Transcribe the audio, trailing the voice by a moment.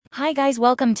Hi guys,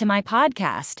 welcome to my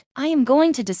podcast. I am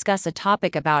going to discuss a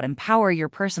topic about empower your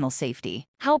personal safety.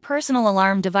 How personal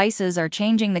alarm devices are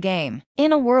changing the game.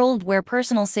 In a world where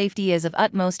personal safety is of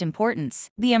utmost importance,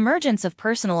 the emergence of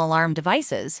personal alarm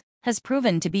devices has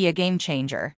proven to be a game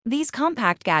changer. These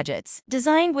compact gadgets,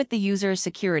 designed with the user's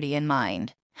security in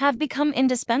mind, have become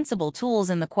indispensable tools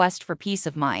in the quest for peace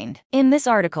of mind. In this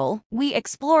article, we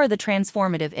explore the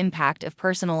transformative impact of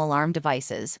personal alarm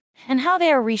devices and how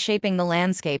they are reshaping the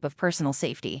landscape of personal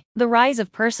safety. The rise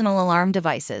of personal alarm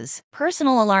devices.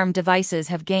 Personal alarm devices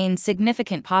have gained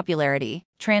significant popularity,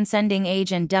 transcending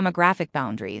age and demographic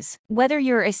boundaries. Whether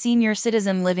you're a senior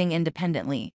citizen living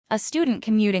independently, a student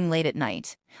commuting late at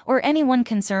night, or anyone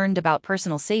concerned about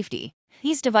personal safety,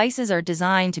 these devices are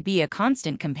designed to be a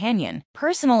constant companion.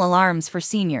 Personal alarms for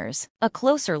seniors. A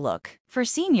closer look. For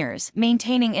seniors,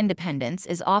 maintaining independence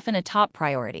is often a top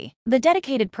priority. The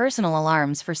dedicated personal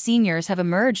alarms for seniors have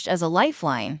emerged as a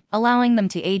lifeline, allowing them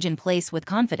to age in place with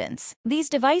confidence. These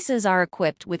devices are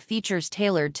equipped with features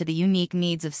tailored to the unique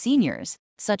needs of seniors,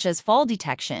 such as fall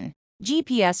detection,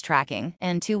 GPS tracking,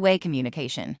 and two-way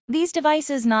communication. These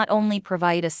devices not only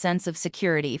provide a sense of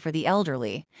security for the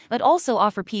elderly, but also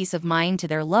offer peace of mind to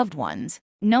their loved ones,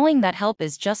 knowing that help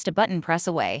is just a button press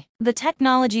away. The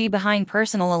technology behind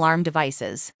personal alarm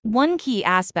devices. One key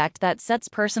aspect that sets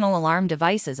personal alarm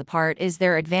devices apart is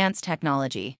their advanced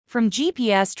technology. From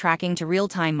GPS tracking to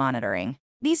real-time monitoring,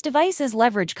 these devices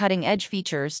leverage cutting-edge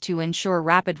features to ensure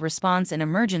rapid response in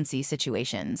emergency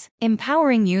situations,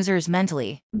 empowering users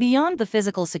mentally. Beyond the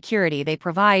physical security they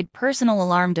provide, personal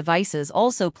alarm devices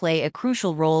also play a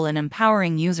crucial role in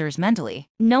empowering users mentally.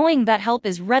 Knowing that help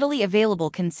is readily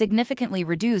available can significantly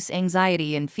reduce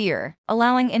anxiety and fear,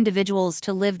 allowing individuals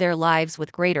to live their lives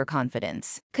with greater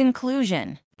confidence.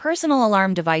 Conclusion: personal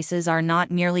alarm devices are not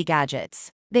merely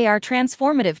gadgets. They are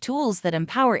transformative tools that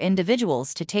empower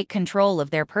individuals to take control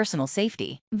of their personal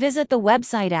safety. Visit the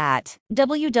website at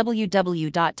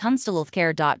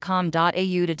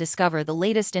www.tunstallhealthcare.com.au to discover the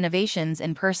latest innovations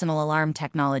in personal alarm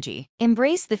technology.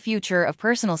 Embrace the future of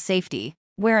personal safety,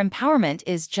 where empowerment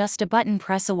is just a button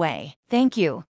press away. Thank you.